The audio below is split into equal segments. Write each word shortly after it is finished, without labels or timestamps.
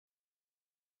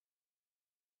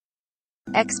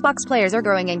Xbox players are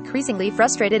growing increasingly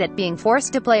frustrated at being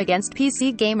forced to play against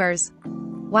PC gamers.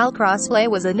 While crossplay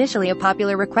was initially a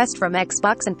popular request from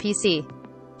Xbox and PC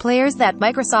players that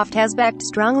Microsoft has backed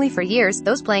strongly for years,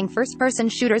 those playing first-person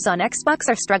shooters on Xbox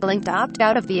are struggling to opt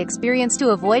out of the experience to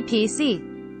avoid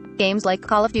PC. Games like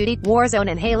Call of Duty, Warzone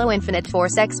and Halo Infinite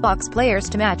force Xbox players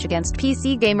to match against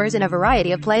PC gamers in a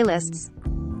variety of playlists.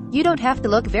 You don't have to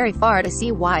look very far to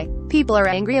see why people are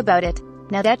angry about it.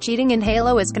 Now that cheating in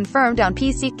Halo is confirmed on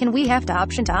PC, can we have the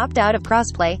option to opt out of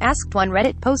crossplay? Asked one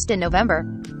Reddit post in November.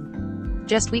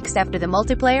 Just weeks after the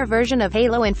multiplayer version of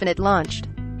Halo Infinite launched.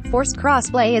 Forced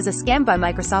crossplay is a scam by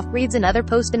Microsoft, reads another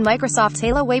post in Microsoft's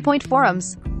Halo Waypoint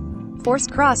forums. Forced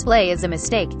crossplay is a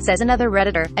mistake, says another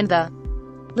Redditor, and the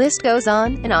list goes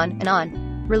on and on and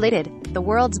on. Related, the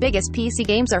world's biggest PC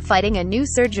games are fighting a new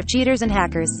surge of cheaters and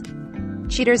hackers.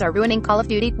 Cheaters are ruining Call of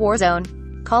Duty,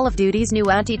 Warzone. Call of Duty's new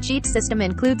anti-cheat system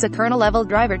includes a kernel-level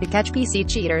driver to catch PC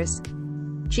cheaters.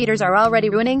 Cheaters are already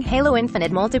ruining Halo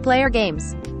Infinite multiplayer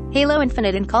games. Halo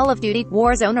Infinite and Call of Duty,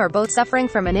 Warzone are both suffering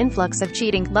from an influx of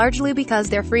cheating, largely because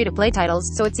they're free-to-play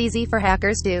titles, so it's easy for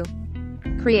hackers to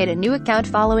create a new account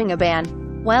following a ban.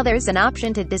 While there's an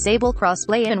option to disable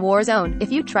crossplay in Warzone,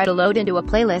 if you try to load into a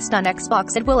playlist on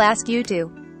Xbox it will ask you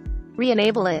to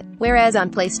re-enable it, whereas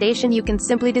on PlayStation you can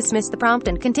simply dismiss the prompt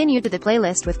and continue to the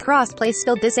playlist with crossplay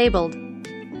still disabled.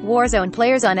 Warzone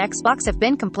players on Xbox have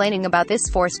been complaining about this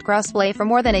forced crossplay for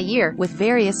more than a year, with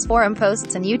various forum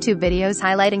posts and YouTube videos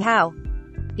highlighting how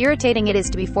irritating it is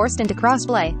to be forced into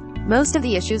crossplay. Most of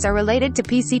the issues are related to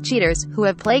PC cheaters, who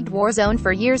have plagued Warzone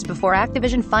for years before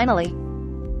Activision finally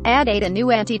added a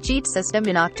new anti-cheat system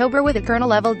in October with a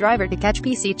kernel-level driver to catch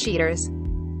PC cheaters.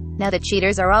 Now that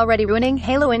cheaters are already ruining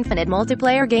Halo Infinite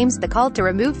multiplayer games, the call to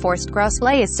remove forced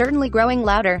crossplay is certainly growing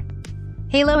louder.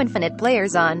 Halo Infinite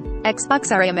players on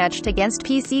Xbox are matched against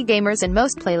PC gamers in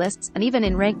most playlists, and even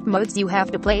in ranked modes you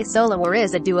have to play solo or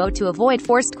as a duo to avoid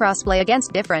forced crossplay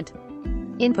against different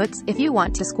inputs. If you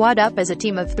want to squad up as a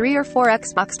team of 3 or 4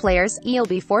 Xbox players, you'll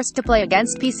be forced to play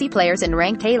against PC players in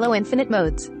ranked Halo Infinite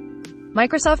modes.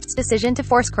 Microsoft's decision to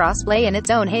force crossplay in its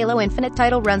own Halo Infinite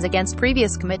title runs against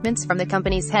previous commitments from the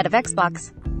company's head of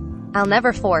Xbox. "I'll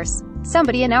never force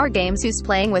somebody in our games who's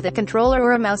playing with a controller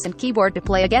or a mouse and keyboard to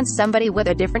play against somebody with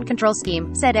a different control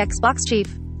scheme," said Xbox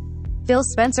chief Phil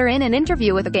Spencer in an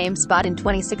interview with GameSpot in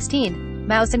 2016.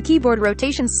 "Mouse and keyboard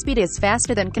rotation speed is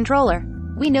faster than controller.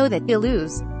 We know that you'll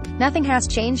lose. Nothing has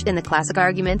changed in the classic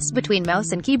arguments between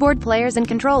mouse and keyboard players and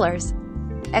controllers.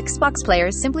 Xbox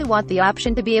players simply want the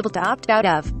option to be able to opt out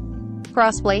of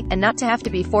crossplay, and not to have to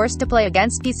be forced to play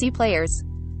against PC players.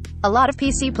 A lot of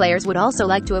PC players would also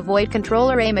like to avoid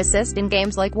controller aim assist in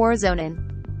games like Warzone and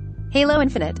Halo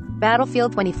Infinite."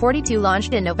 Battlefield 2042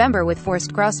 launched in November with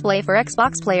forced crossplay for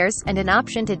Xbox players, and an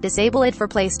option to disable it for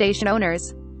PlayStation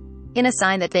owners. In a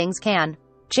sign that things can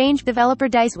change, developer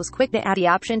DICE was quick to add the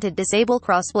option to disable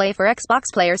crossplay for Xbox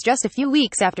players just a few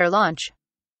weeks after launch.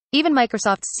 Even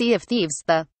Microsoft's Sea of Thieves,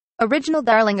 the original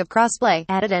darling of crossplay,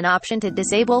 added an option to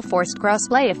disable forced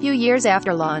crossplay a few years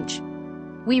after launch.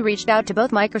 "We reached out to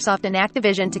both Microsoft and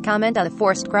Activision to comment on the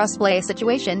forced crossplay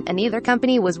situation, and neither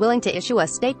company was willing to issue a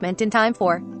statement in time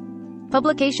for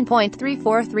publication."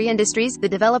 343 Industries, the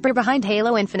developer behind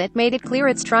Halo Infinite, made it clear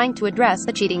it's trying to address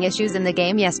the cheating issues in the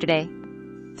game yesterday.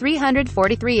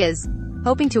 343 is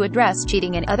hoping to address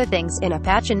cheating and other things in a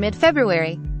patch in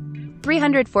mid-February.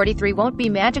 343 won't be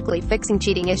magically fixing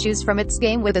cheating issues from its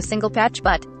game with a single patch,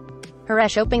 but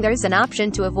Harash hoping there's an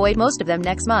option to avoid most of them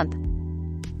next month.